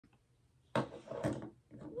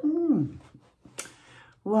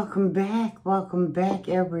Welcome back,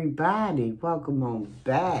 everybody. Welcome on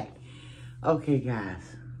back. Okay, guys.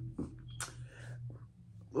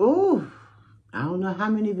 Ooh, I don't know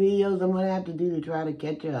how many videos I'm going to have to do to try to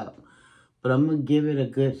catch up, but I'm going to give it a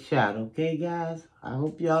good shot, okay, guys? I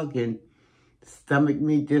hope y'all can stomach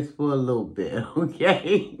me just for a little bit,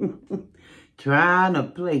 okay? Trying to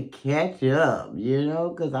play catch up,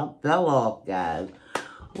 because I fell off, guys.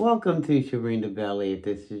 Welcome to Sharina Belly. If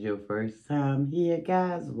this is your first time here,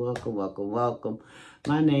 guys, welcome.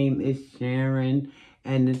 My name is Sharon,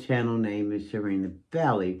 and the channel name is Sharina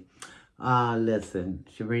Belly. Listen,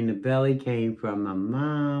 Sharina Belly came from my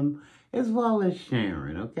mom as well as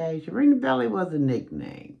Sharon, okay? Sharina Belly was a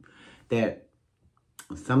nickname that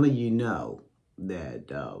some of you know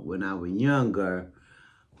that when I was younger,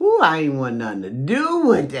 I ain't want nothing to do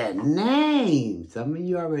with that name. Some of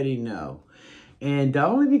you already know. And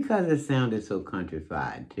only because it sounded so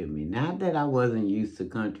countrified to me. Not that I wasn't used to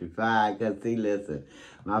countrified, because see, listen,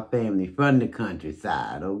 my family from the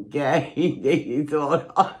countryside, okay?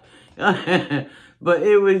 But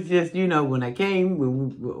it was just, when I came,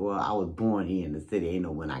 I was born here in the city, ain't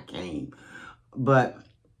know when I came. But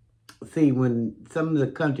see, when some of the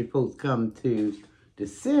country folks come to the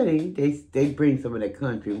city, they bring some of that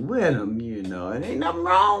country with them, and ain't nothing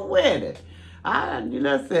wrong with it. I done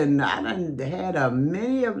had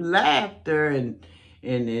many of laughter and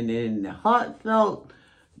heartfelt,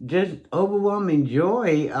 just overwhelming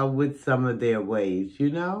joy with some of their ways,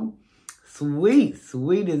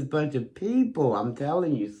 Sweetest bunch of people, I'm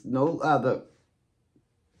telling you, no other.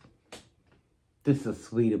 Just a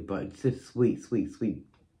sweeter bunch, just sweet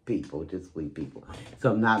people, just sweet people.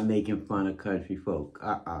 So I'm not making fun of country folk,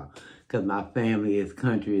 because my family is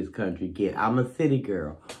country kid. I'm a city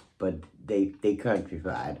girl, but they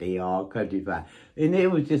countrified. They all countrified. And it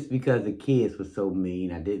was just because the kids were so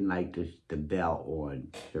mean. I didn't like the bell on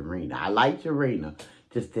Sharina. I liked Sharina,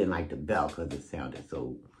 just didn't like the bell because it sounded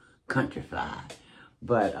so countrified.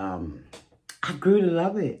 But I grew to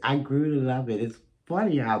love it. It's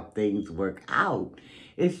funny how things work out.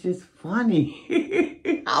 It's just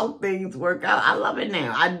funny how things work out. I love it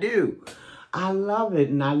now. I do. I love it.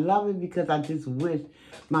 And I love it because I just wish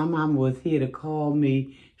my mom was here to call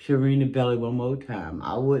me Sharina Belly one more time.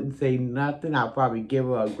 I wouldn't say nothing. I'll probably give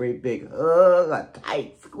her a great big hug, a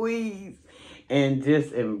tight squeeze, and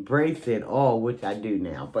just embrace it all, which I do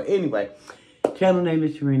now. But anyway, channel name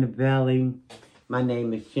is Sharina Belly. My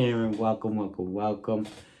name is Sharon. Welcome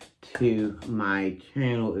to my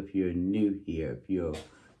channel. If you're new here, if you've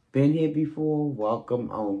been here before, welcome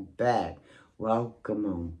on back.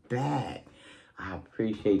 I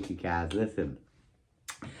appreciate you guys. Listen,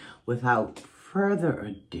 without further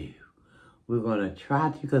ado, we're going to try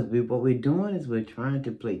to, because what we're doing is we're trying to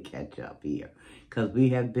play catch up here, because we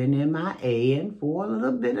have been MIA for a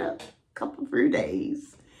little bit of few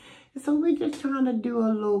days. So we're just trying to do a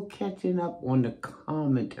little catching up on the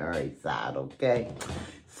commentary side, okay?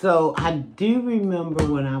 So I do remember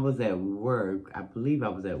when I was at work, I believe I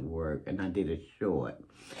was at work, and I did a short.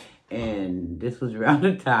 And this was around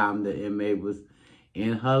the time that MA was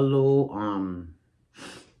in her little,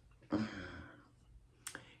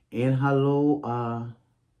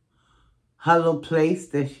 her little place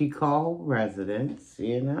that she called residence,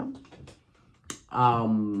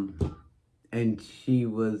 and she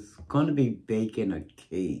was going to be baking a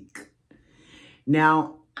cake.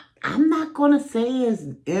 Now, I'm not going to say it's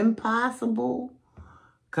impossible,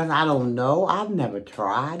 because I don't know. I've never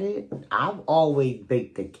tried it. I've always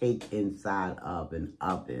baked the cake inside of an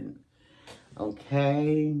oven,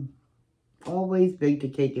 okay? Always baked the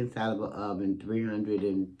cake inside of an oven,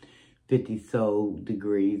 350 so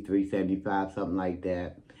degrees, 375, something like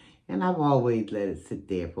that. And I've always let it sit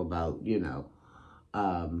there for about,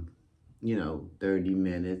 30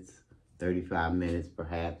 minutes, 35 minutes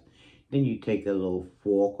perhaps. Then you take a little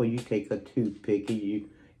fork or you take a toothpick and you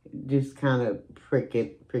just kind of prick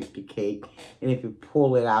the cake. And if you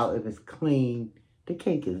pull it out, if it's clean, the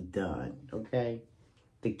cake is done, okay?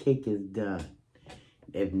 The cake is done.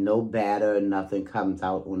 If no batter or nothing comes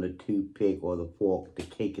out on the toothpick or the fork, the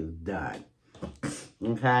cake is done,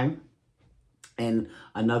 okay? And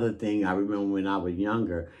another thing, I remember when I was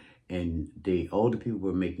younger and the older people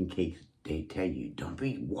were making cakes, they tell you, don't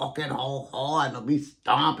be walking all hard, don't be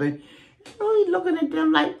stomping. Really looking at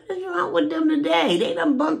them like, what's wrong with them today? They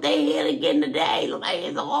done bumped their head again today. Look like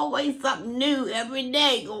there's always something new every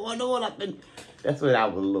day going on up in... That's when I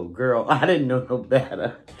was a little girl. I didn't know no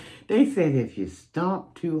better. They said if you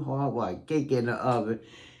stomp too hard while cake in the oven,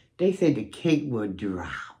 they said the cake would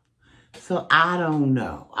drop. So I don't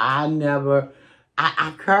know.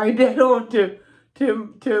 I carried that on to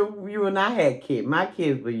till you and I had kids. My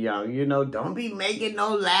kids were young, you know. Don't be making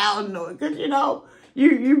no loud noise, because, you know,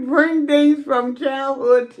 you bring things from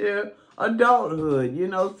childhood to adulthood, you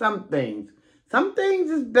know, some things. Some things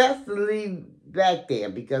is best to leave back there,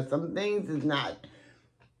 because some things is not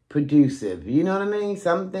producive, you know what I mean?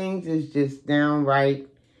 Some things is just downright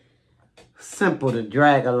simple to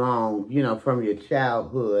drag along, you know, from your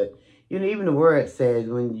childhood. You know, even the word says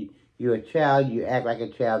when you're a child, you act like a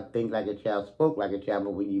child, think like a child, spoke like a child,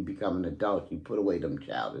 but when you become an adult, you put away them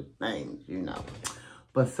childish things, you know.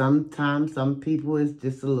 But sometimes some people, it's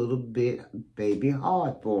just a little bit baby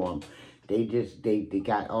hard for them. They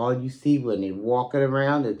got all you see when they walking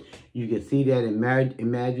around. And you can see that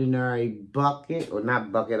imaginary bucket, or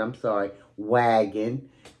not bucket, I'm sorry, wagon,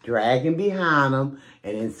 dragging behind them.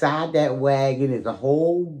 And inside that wagon is a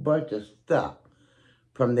whole bunch of stuff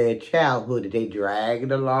from their childhood that they drag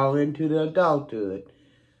it along into the adulthood.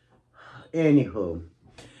 Anywho,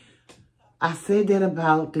 I said that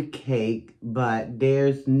about the cake, but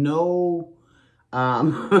there's no,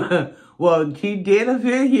 well, she did a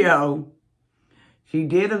video. She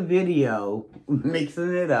did a video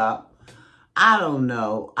mixing it up. I don't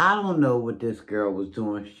know. I don't know what this girl was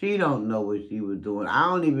doing. She don't know what she was doing. I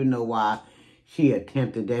don't even know why she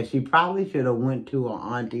attempted that. She probably should have went to her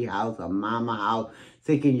auntie house, her mama house,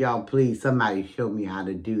 thinking, y'all, please, somebody show me how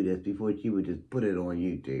to do this before she would just put it on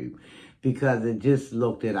YouTube. Because it just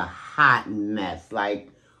looked at a hot mess.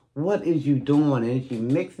 Like, what is you doing? And she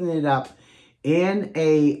mixing it up in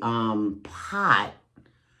a pot.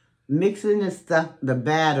 Mixing the stuff, the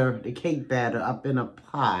batter, the cake batter up in a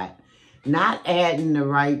pot. Not adding the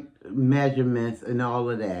right measurements and all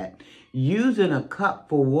of that. Using a cup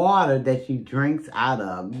for water that she drinks out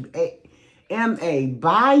of. M.A.,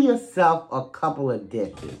 buy yourself a couple of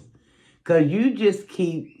dishes. Because you just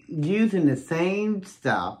keep using the same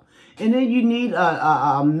stuff. And then you need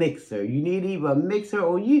a mixer. You need either a mixer,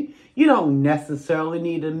 or you don't necessarily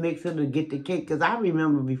need a mixer to get the cake. Because I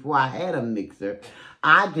remember before I had a mixer,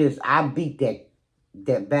 I beat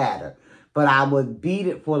that batter. But I would beat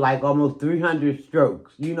it for like almost 300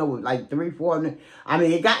 strokes. You know, like 300-400. I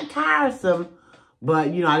mean, it got tiresome.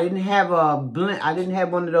 But, you know, I didn't have a blend. I didn't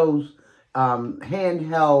have one of those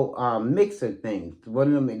handheld mixer things.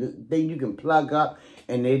 One of them things you can plug up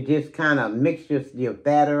and they just kind of mix your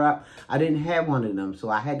batter up. I didn't have one of them, so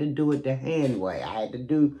I had to do it the hand way. I had to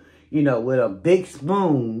do, you know, with a big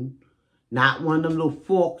spoon, not one of them little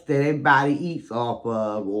forks that everybody eats off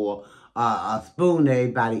of, or a spoon that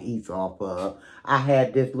everybody eats off of. I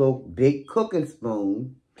had this little big cooking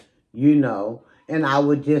spoon, you know, and I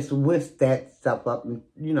would just whisk that stuff up,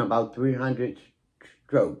 you know, about 300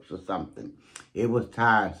 strokes or something. It was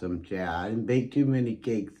tiresome, child. I didn't bake too many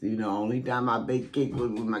cakes. You know, only time I baked cake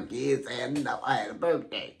was when my kids had a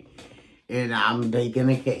birthday. And I'm baking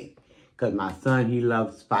a cake. Because my son, he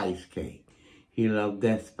loves spice cake. He loved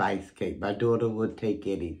that spice cake. My daughter would take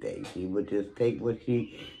anything. She would just take what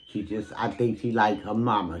I think she liked her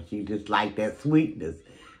mama. She just liked that sweetness.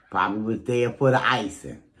 Probably was there for the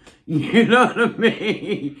icing. You know what I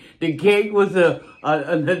mean? The cake was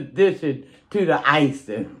an addition to the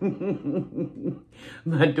icing.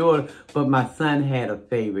 But my son had a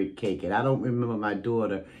favorite cake, and I don't remember my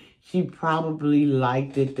daughter. She probably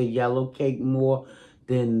liked it, the yellow cake, more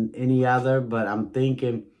than any other, but I'm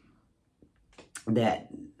thinking that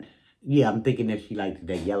she liked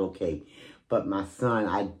that yellow cake. But my son,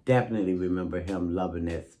 I definitely remember him loving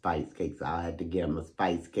that spice cake, so I had to get him a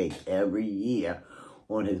spice cake every year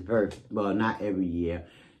on his birthday. Well, not every year.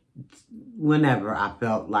 Whenever I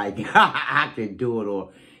felt like I could do it,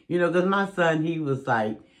 or, you know, because my son, he was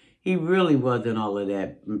like, he really wasn't all of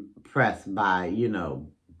that pressed by, you know,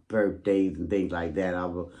 birthdays and things like that.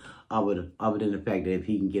 Other than the fact that if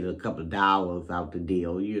he can get a couple of dollars out the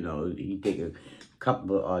deal, you know, he'd take a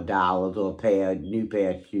couple of dollars or a new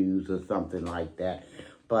pair of shoes or something like that.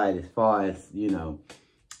 But as far as, you know,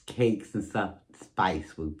 cakes and stuff,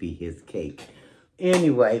 spice would be his cake.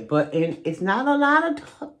 Anyway, it's not a lot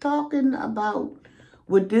of talking about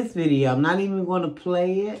with this video. I'm not even going to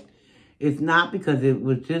play it. It's not, because it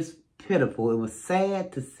was just pitiful. It was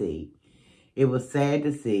sad to see. It was sad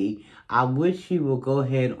to see. I wish she would go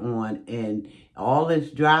ahead on and all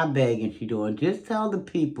this dry bagging she doing. Just tell the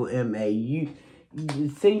people, M.A., you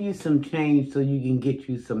send you some change so you can get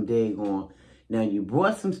you some daggone. Now, you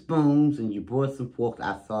brought some spoons and you brought some forks.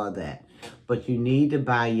 I saw that. But you need to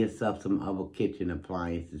buy yourself some other kitchen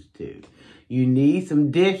appliances, too. You need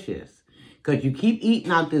some dishes. Because you keep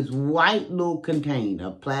eating out this white little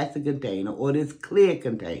container, plastic container, or this clear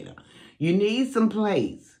container. You need some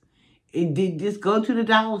plates. Just go to the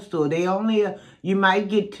dollar store. They only, you might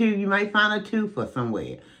get two, you might find a two for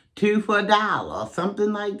somewhere. Two for $1 or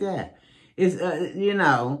something like that. It's, you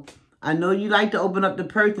know, I know you like to open up the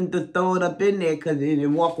purse and just throw it up in there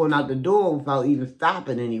and walk on out the door without even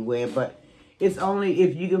stopping anywhere. But it's only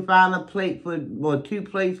if you can find a plate for, or 2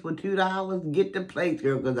 plates for $2, get the plates,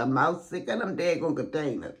 girl, because I'm out sick of them daggone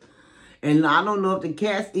containers. And I don't know if the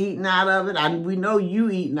cat's eating out of it. We know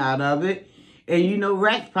you eating out of it. And you know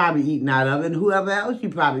Rex probably eating out of it. And whoever else you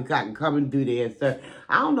probably got coming through there, sir.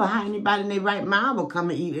 I don't know how anybody in their right mind will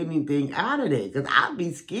come and eat anything out of there. Because I'd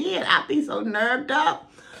be scared. I'd be so nerved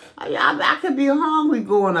up. I could be hungry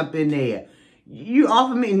going up in there. You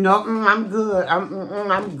offer me, no, I'm good.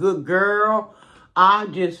 I'm good, girl. I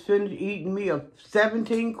just finished eating me a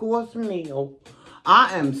 17-course meal.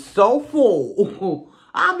 I am so full.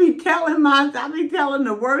 I be telling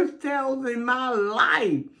the worst tales in my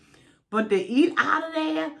life. But to eat out of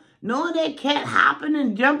there, knowing that cat hopping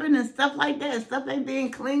and jumping and stuff like that, stuff ain't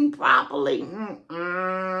being cleaned properly.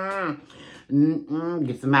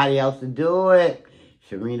 Get somebody else to do it.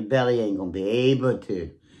 Sharina Belly ain't gonna be able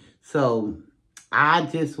to. So I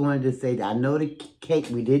just wanted to say that I know the cake,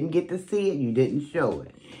 we didn't get to see it, you didn't show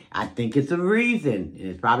it. I think it's a reason. And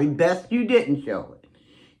it's probably best you didn't show it.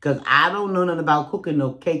 Because I don't know nothing about cooking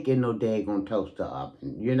no cake in no daggone toaster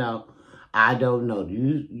oven. You know, I don't know.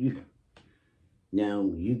 Now,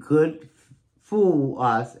 you could fool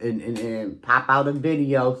us and pop out a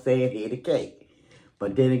video saying, here the cake.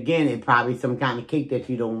 But then again, it's probably some kind of cake that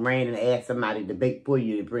you don't ran and ask somebody to bake for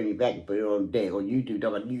you to bring it back and put it on the day on YouTube.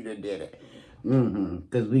 Talking about you that did it.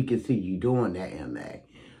 Because we can see you doing that, M.A.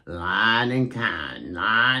 Lying and kind,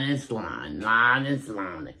 lying and slime, lying and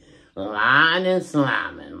sliming, lying and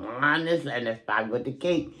sliming, lying and slime. That's probably what the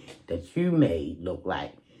cake that you made look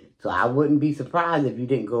like. So I wouldn't be surprised if you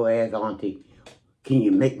didn't go ask Auntie, can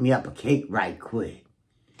you make me up a cake right quick?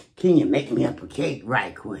 Can you make me up a cake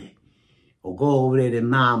right quick? Or go over there to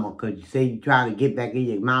Mama, because you say you're trying to get back in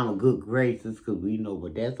your Mama good graces, because we know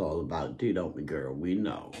what that's all about too, don't we, girl? We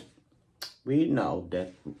know. We know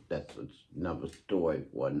that's another story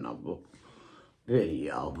for another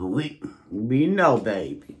video. But we know,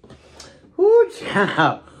 baby. Whoo,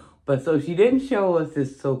 child. But so she didn't show us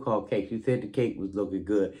this so-called cake. She said the cake was looking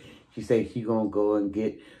good. She said she gonna go and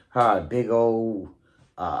get her a big old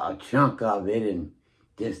chunk of it and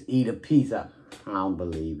just eat a piece of it. I don't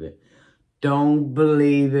believe it. Don't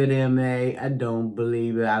believe it, M.A. I don't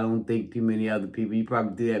believe it. I don't think too many other people. You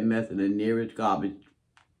probably do that mess in the nearest garbage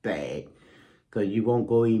bag. Because you won't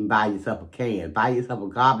go even buy yourself a can. Buy yourself a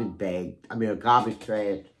garbage bag. I mean, a garbage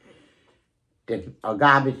trash. A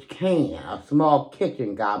garbage can. A small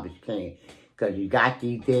kitchen garbage can. Because you got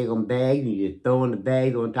these daggone bags and you're throwing the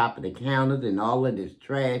bags on top of the counters and all of this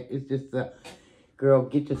trash. It's just a... Girl,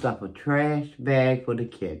 get yourself a trash bag for the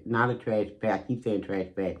kid. Not a trash bag. I keep saying trash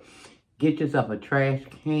bag. Get yourself a trash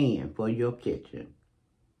can for your kitchen.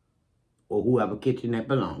 Or whoever kitchen that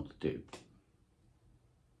belongs to.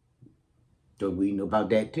 So we know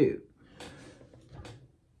about that too.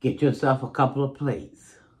 Get yourself a couple of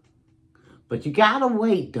plates. But you gotta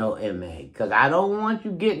wait though, M.A. Because I don't want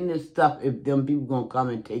you getting this stuff if them people gonna come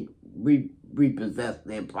and repossess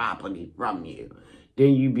their property from you.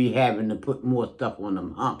 Then you be having to put more stuff on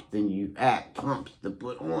them humps than you have humps to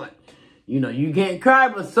put on. You know, you can't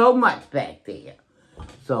carry but so much back there.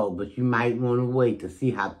 So, but you might want to wait to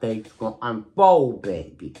see how things gonna unfold,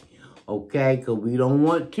 baby. Okay? Because we don't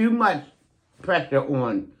want too much pressure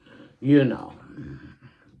on, you know.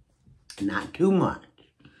 Not too much.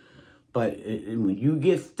 But when you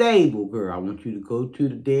get stable, girl, I want you to go to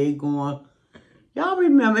the daggone. Y'all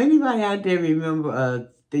remember, anybody out there remember,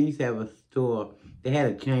 they used to have a store. They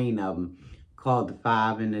had a chain of them called the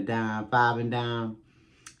Five and Dime.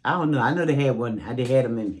 I don't know. I know they had one. They had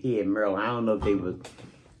them in here in Maryland. I don't know if they was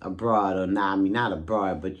abroad or not. I mean, not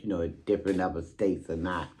abroad, but, you know, different other states or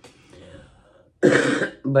not.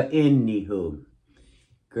 But anywho,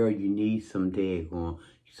 girl, you need some daggone,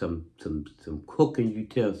 some cooking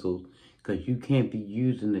utensils, because you can't be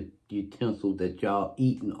using the utensils that y'all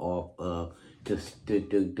eating off of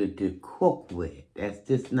to cook with. That's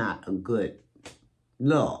just not a good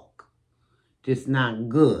look. Just not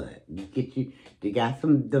good. They got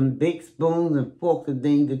them big spoons and forks and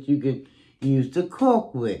things that you can use to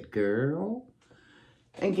cook with, girl.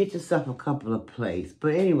 And get yourself a couple of plates.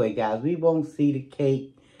 But anyway, guys, we won't see the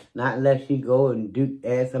cake. Not unless you go and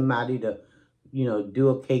ask somebody to, you know, do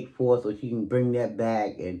a cake for us so she can bring that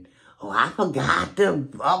back. And, oh, I forgot to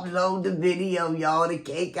upload the video, y'all. The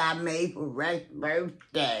cake I made for Rex's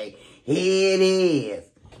birthday. Here it is.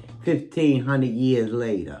 1,500 years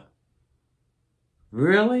later.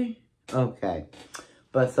 Really? Okay.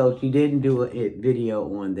 But so she didn't do a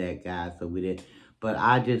video on that, guys, so we didn't. But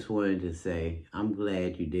I just wanted to say, I'm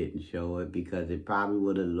glad you didn't show it because it probably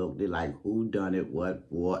would have looked like who done it, what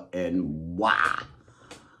for, and why.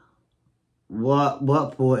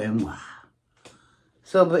 What for, and why.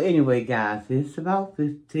 So, but anyway, guys, it's about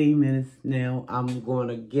 15 minutes now. I'm going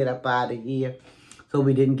to get up out of here. So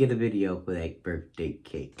we didn't get a video for that birthday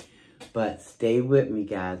cake. But stay with me,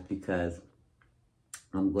 guys, because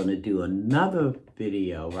I'm going to do another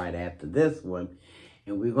video right after this one.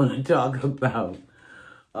 And we're going to talk about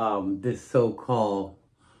this so-called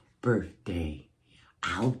birthday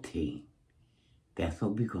outing. That's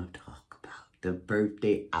what we're going to talk about. The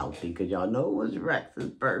birthday outing. Because y'all know it was Rex's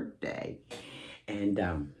birthday. And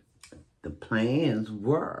the plans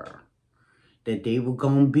were that they were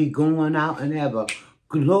going to be going out and have a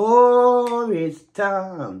glorious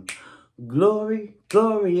time.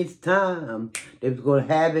 Glorious time. They was going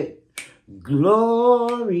to have it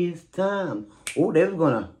glorious time. Oh, they was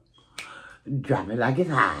going to drop it like it's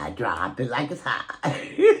hot. Drop it like it's hot.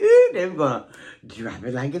 They were going to drop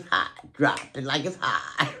it like it's hot. Drop it like it's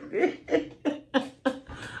hot.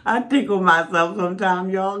 I tickle myself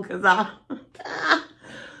sometimes, y'all, because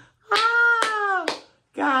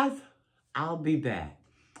guys, I'll be back.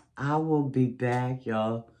 I will be back,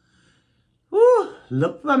 y'all. Woo,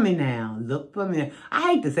 look for me now. Look for me.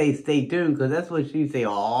 I hate to say stay tuned because that's what she say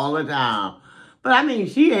all the time. But I mean,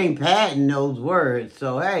 she ain't padding those words.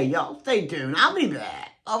 So, hey, y'all stay tuned. I'll be back.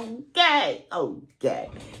 Okay.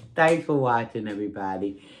 Thanks for watching,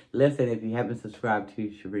 everybody. Listen, if you haven't subscribed to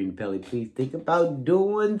Sharina Belly, please think about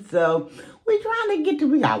doing so. We're trying to get to,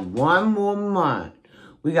 we got one more month.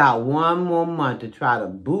 We got one more month to try to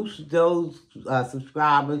boost those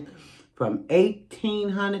subscribers from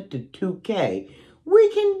 1,800 to 2K. We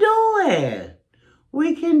can do it.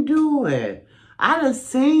 We can do it. I done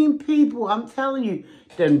seen people, I'm telling you,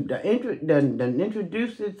 done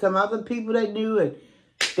introduced some other people that knew it.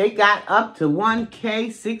 They got up to 1K,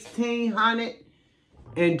 1,600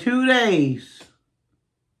 in 2 days.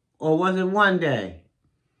 Or was it 1 day?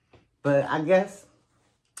 But I guess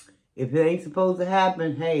if it ain't supposed to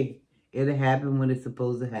happen, hey, it'll happen when it's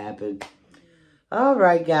supposed to happen. All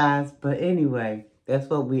right, guys. But anyway, that's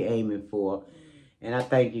what we're aiming for. And I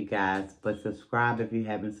thank you guys. But subscribe if you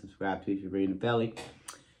haven't subscribed to Sharina Belly.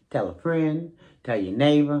 Tell a friend. Tell your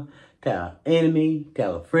neighbor. Tell an enemy.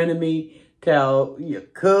 Tell a friend of me. Tell your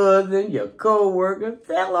cousin, your co-worker.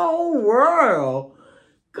 Tell the whole world.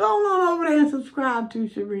 Go on over there and subscribe to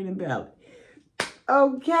Sharina Belly.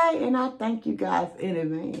 Okay, and I thank you guys in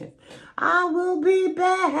advance. I will be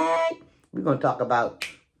back. We're going to talk about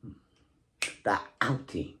the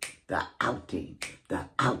outing.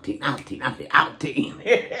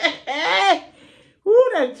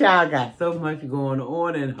 Ooh, that child got so much going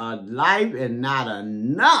on in her life and not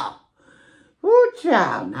enough. Ooh,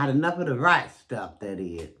 child, not enough of the right stuff, that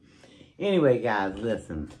is. Anyway, guys,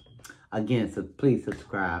 listen. Again, so please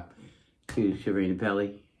subscribe to Sharina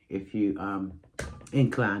Belly if you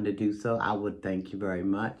inclined to do so. I would thank you very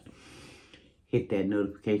much. Hit that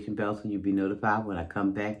notification bell so you'll be notified when I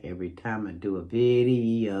come back every time I do a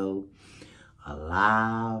video, a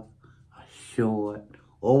live, a short,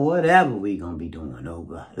 or whatever we gonna be doing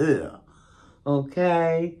over here.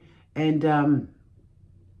 Okay? And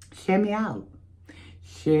share me out.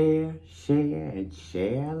 Share, and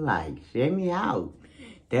share like. Share me out.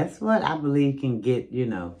 That's what I believe can get, you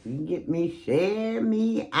know, you can get me, share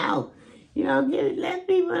me out. You know, let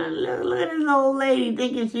people look at this old lady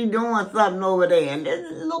thinking she's doing something over there. And just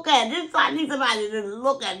look at this. I need somebody to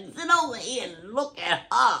look at, sit over here and look at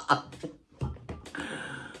her.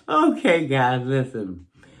 Okay, guys, listen.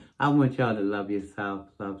 I want y'all to love yourself,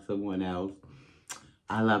 love someone else.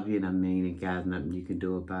 I love you and I mean it, guys. Nothing you can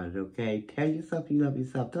do about it, okay? Tell yourself you love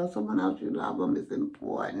yourself. Tell someone else you love them. It's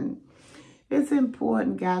important. It's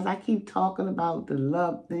important, guys. I keep talking about the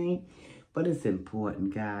love thing. But it's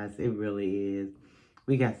important, guys. It really is.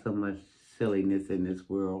 We got so much silliness in this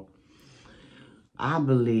world. I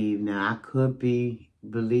believe, now I could be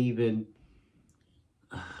believing,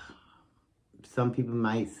 some people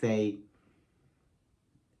might say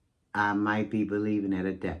I might be believing at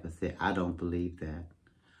a deficit. I don't believe that.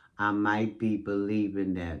 I might be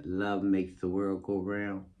believing that love makes the world go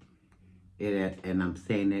round. And I'm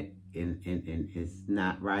saying it. And it's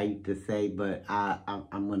not right to say, but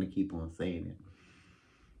I'm going to keep on saying it.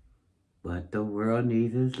 What the world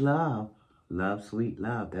needs is love. Love, sweet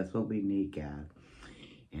love. That's what we need, guys.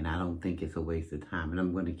 And I don't think it's a waste of time. And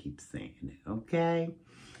I'm going to keep saying it, okay?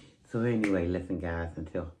 So anyway, listen, guys,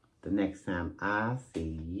 until the next time I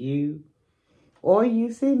see you, or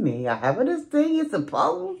you see me, however this thing is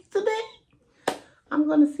supposed to be, I'm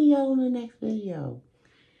going to see y'all on the next video.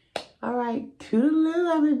 All right,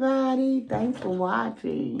 toodaloo, everybody. Thanks for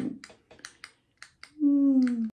watching.